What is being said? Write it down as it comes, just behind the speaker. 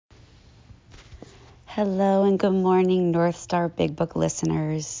Hello and good morning, North Star Big Book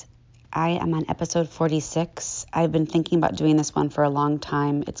listeners. I am on episode 46. I've been thinking about doing this one for a long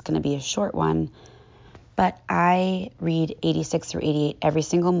time. It's going to be a short one, but I read 86 through 88 every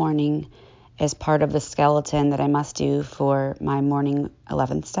single morning as part of the skeleton that I must do for my morning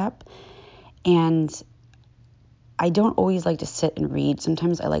 11th step. And I don't always like to sit and read.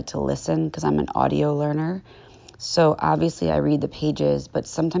 Sometimes I like to listen because I'm an audio learner. So obviously I read the pages, but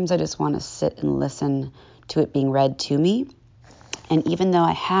sometimes I just want to sit and listen to it being read to me. And even though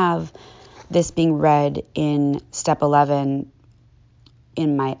I have this being read in step 11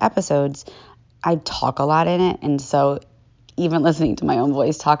 in my episodes, I talk a lot in it. And so even listening to my own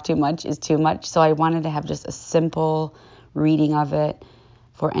voice talk too much is too much. So I wanted to have just a simple reading of it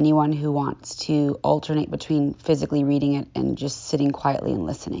for anyone who wants to alternate between physically reading it and just sitting quietly and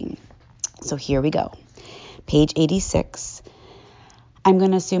listening. So here we go. Page 86. I'm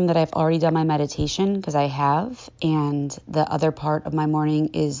going to assume that I've already done my meditation because I have, and the other part of my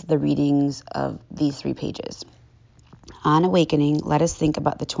morning is the readings of these 3 pages. On awakening, let us think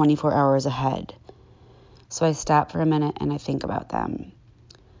about the 24 hours ahead. So I stop for a minute and I think about them.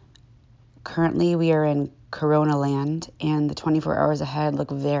 Currently, we are in Corona land, and the 24 hours ahead look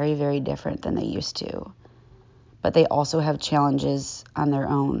very, very different than they used to. But they also have challenges on their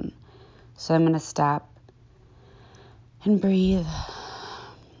own. So I'm going to stop and breathe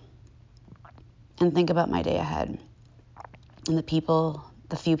and think about my day ahead and the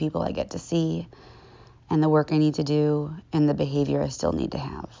few people I get to see and the work I need to do and the behavior I still need to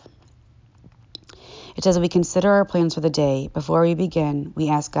have. It says we consider our plans for the day. Before we begin, we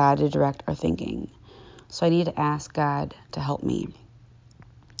ask God to direct our thinking. So I need to ask God to help me,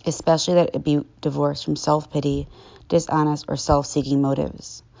 especially that it be divorced from self-pity, dishonest, or self-seeking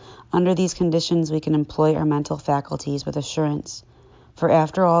motives. Under these conditions, we can employ our mental faculties with assurance, for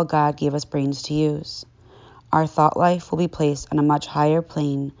after all, God gave us brains to use. Our thought life will be placed on a much higher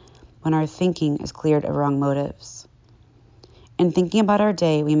plane when our thinking is cleared of wrong motives. In thinking about our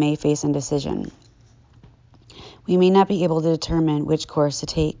day, we may face indecision. We may not be able to determine which course to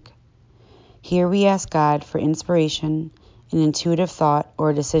take. Here we ask God for inspiration, an intuitive thought, or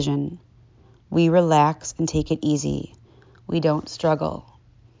a decision. We relax and take it easy. We don't struggle.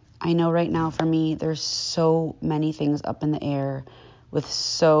 I know right now for me, there's so many things up in the air with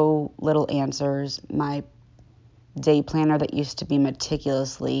so little answers. My day planner that used to be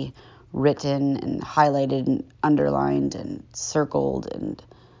meticulously written and highlighted and underlined and circled and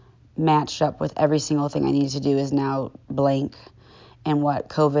matched up with every single thing I need to do is now blank. And what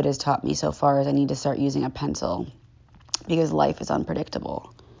COVID has taught me so far is I need to start using a pencil because life is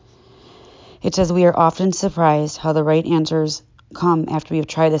unpredictable. It says we are often surprised how the right answers come after we have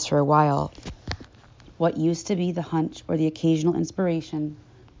tried this for a while. What used to be the hunch or the occasional inspiration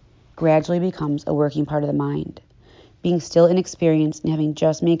gradually becomes a working part of the mind. Being still inexperienced and having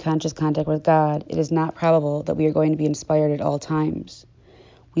just made conscious contact with God, it is not probable that we are going to be inspired at all times.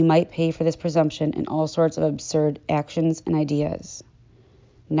 We might pay for this presumption in all sorts of absurd actions and ideas.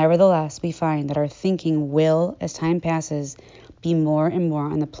 Nevertheless, we find that our thinking will, as time passes, be more and more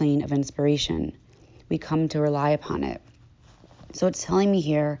on the plane of inspiration. We come to rely upon it. So it's telling me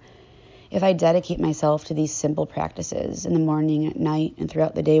here, if I dedicate myself to these simple practices in the morning, at night, and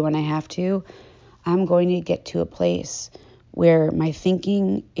throughout the day when I have to, I'm going to get to a place where my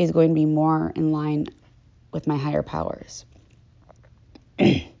thinking is going to be more in line with my higher powers.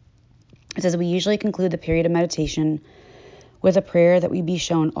 It says we usually conclude the period of meditation with a prayer that we be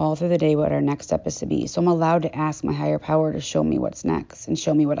shown all through the day what our next step is to be. So I'm allowed to ask my higher power to show me what's next and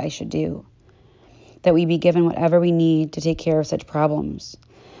show me what I should do. That we be given whatever we need to take care of such problems.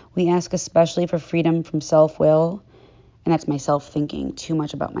 We ask especially for freedom from self-will, and that's my self-thinking, too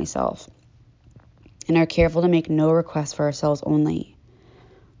much about myself, and are careful to make no requests for ourselves only.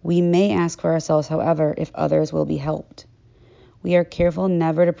 We may ask for ourselves, however, if others will be helped. We are careful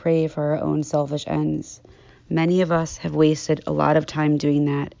never to pray for our own selfish ends. Many of us have wasted a lot of time doing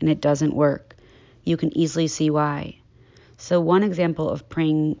that, and it doesn't work. You can easily see why. So one example of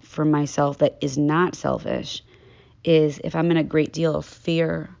praying for myself that is not selfish is if I'm in a great deal of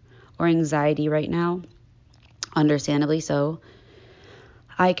fear or anxiety right now, understandably so,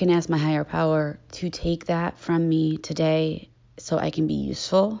 I can ask my higher power to take that from me today so I can be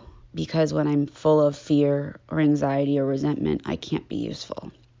useful, because when I'm full of fear or anxiety or resentment, I can't be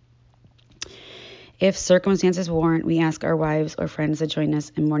useful. If circumstances warrant, we ask our wives or friends to join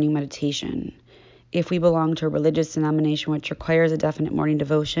us in morning meditation. If we belong to a religious denomination which requires a definite morning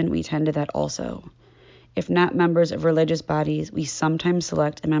devotion, we attend to that also. If not members of religious bodies, we sometimes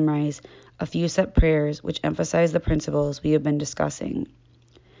select and memorize a few set prayers which emphasize the principles we have been discussing.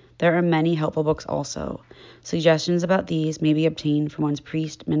 There are many helpful books also. Suggestions about these may be obtained from one's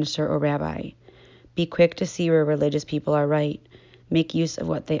priest, minister, or rabbi. Be quick to see where religious people are right. Make use of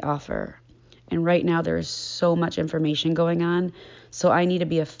what they offer. And right now there is so much information going on, so I need to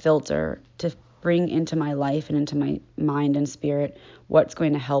be a filter to bring into my life and into my mind and spirit what's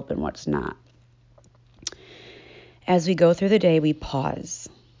going to help and what's not. As we go through the day, we pause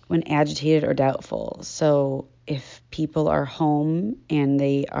when agitated or doubtful. So if people are home and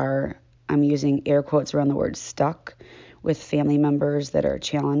they are, I'm using air quotes around the word stuck, with family members that are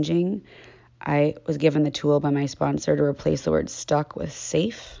challenging, I was given the tool by my sponsor to replace the word stuck with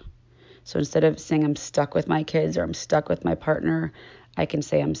safe. So instead of saying I'm stuck with my kids or I'm stuck with my partner, I can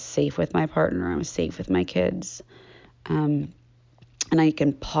say I'm safe with my partner, I'm safe with my kids. And I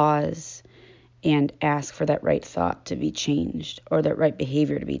can pause and ask for that right thought to be changed or that right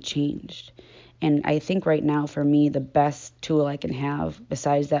behavior to be changed. And I think right now for me, the best tool I can have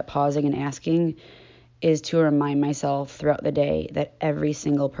besides that pausing and asking is to remind myself throughout the day that every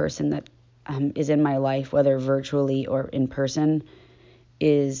single person that is in my life, whether virtually or in person,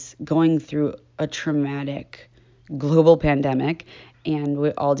 is going through a traumatic global pandemic, and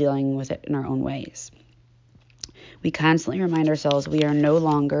we're all dealing with it in our own ways. We constantly remind ourselves we are no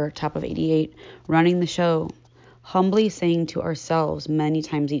longer top of 88 running the show, humbly saying to ourselves many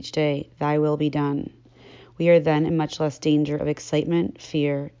times each day, "Thy will be done." We are then in much less danger of excitement,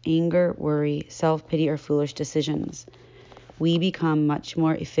 fear, anger, worry, self-pity, or foolish decisions. We become much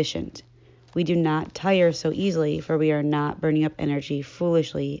more efficient. We do not tire so easily, for we are not burning up energy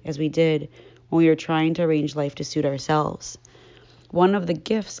foolishly as we did when we were trying to arrange life to suit ourselves. One of the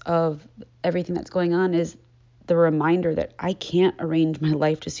gifts of everything that's going on is the reminder that I can't arrange my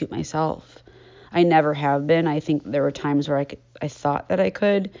life to suit myself. I never have been. I think there were times where I thought that I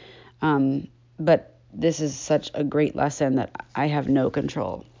could, but this is such a great lesson that I have no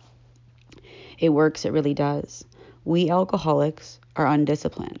control. It works. It really does. We alcoholics are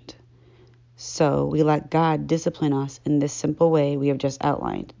undisciplined. So we let God discipline us in this simple way we have just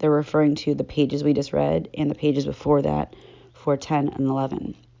outlined. They're referring to the pages we just read and the pages before that, 4:10 and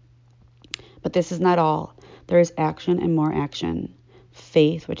 11. But this is not all. There is action and more action.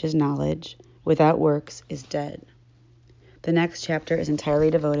 Faith, which is knowledge, without works is dead. The next chapter is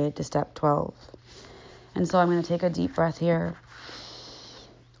entirely devoted to step 12. And so I'm going to take a deep breath here.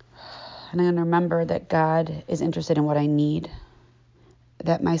 And I'm going to remember that God is interested in what I need,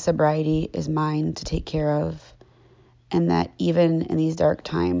 that my sobriety is mine to take care of, and that even in these dark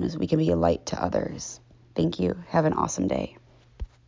times, we can be a light to others. Thank you. Have an awesome day.